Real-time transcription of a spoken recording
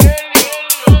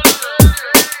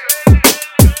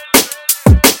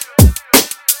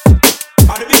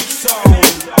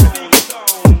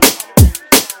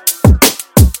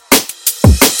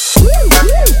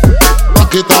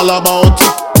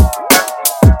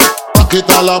rock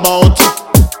it all about.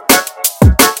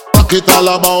 Rock it all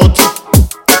about.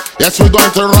 Yes, we're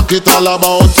going to rock it all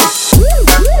about.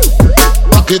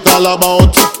 Rock it all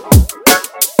about.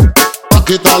 Rock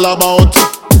it all about.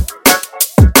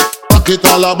 Rock it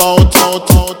all about.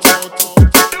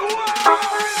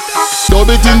 Dub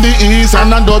it in the east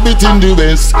and I dub it in the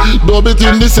west. Dub it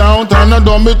in the south and I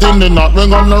dub it in the north. We're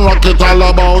gonna rock it all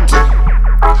about.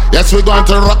 Yes, we're going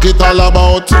to rock it all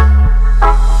about.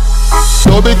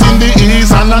 Dub it in the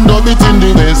east and I dub it in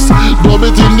the west. Dub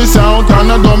it in the south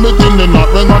and I dub it in the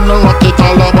north. We're gonna rock it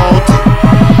all about.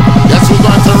 Yes, we're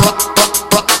going to rock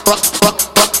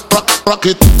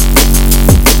it.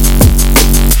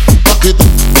 Rock it.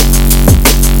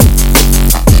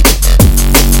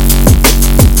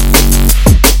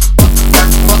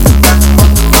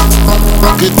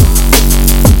 Rock it.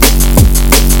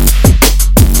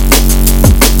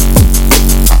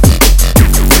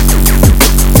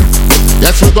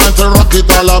 Yes, we're going to rock it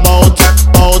all about.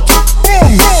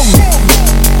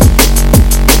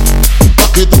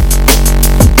 Rock it.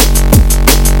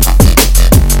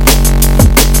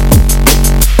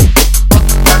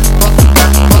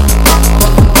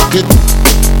 Rock it.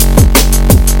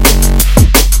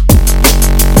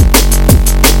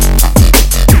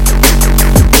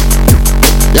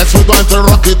 Yes, we're going to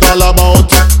rock it all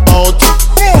about.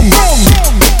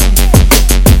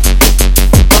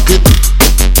 Rock it.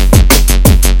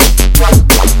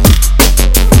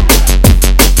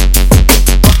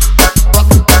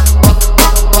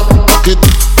 Rock it.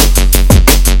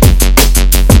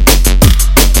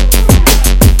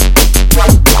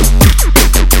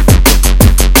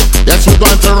 Yes, we're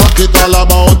going to rock it all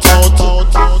about.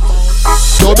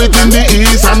 Dub it in the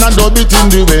east and I dub it in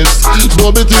the west.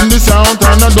 Dub it in the south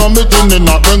and I dub it in the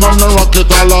north. We're gonna rock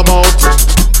it all about.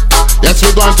 Yes,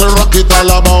 we're going to rock it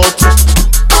all about.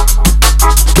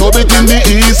 Dub it in the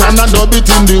east and I dub it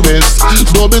in the west.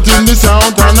 Dub it in the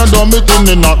south and I dub it in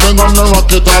the north. We're gonna rock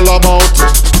it all about.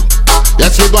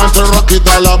 Yes, we're going to rock it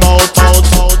all about.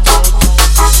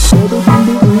 Dub it in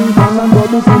the east and I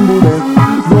dub it in the west.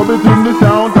 Dub it in the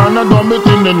south and I dub it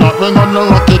in the north. We're gonna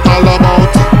rock it all about.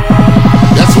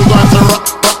 Yes, we're going to rock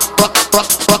it.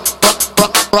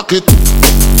 Rock it.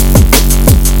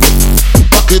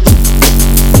 Rock it.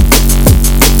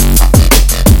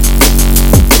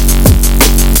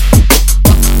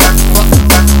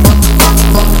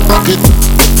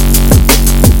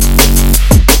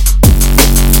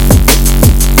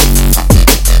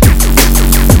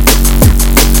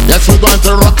 Yes, we're going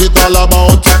to rock it all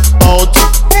about.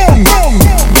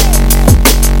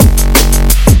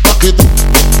 Rock it.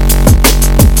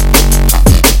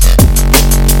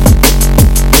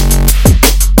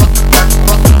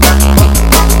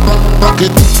 Rock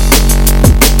it.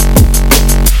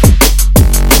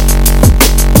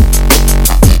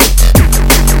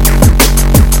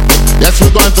 Yes,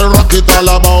 we're going to rock it all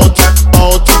about.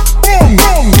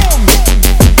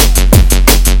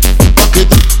 Rock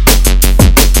it.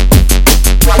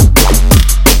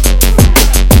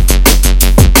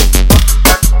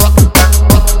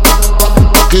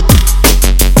 Rock it.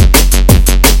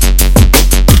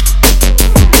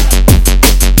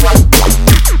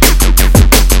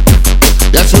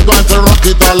 Yes, we're going to rock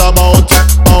it all about.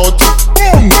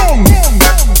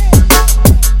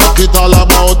 Rock it all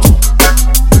about.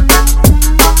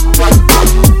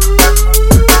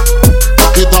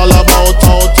 Rock it all about.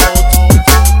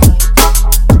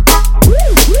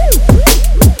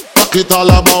 Rock it all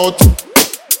about.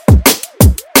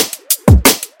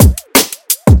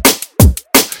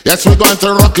 Yes, we're going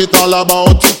to rock it all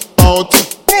about.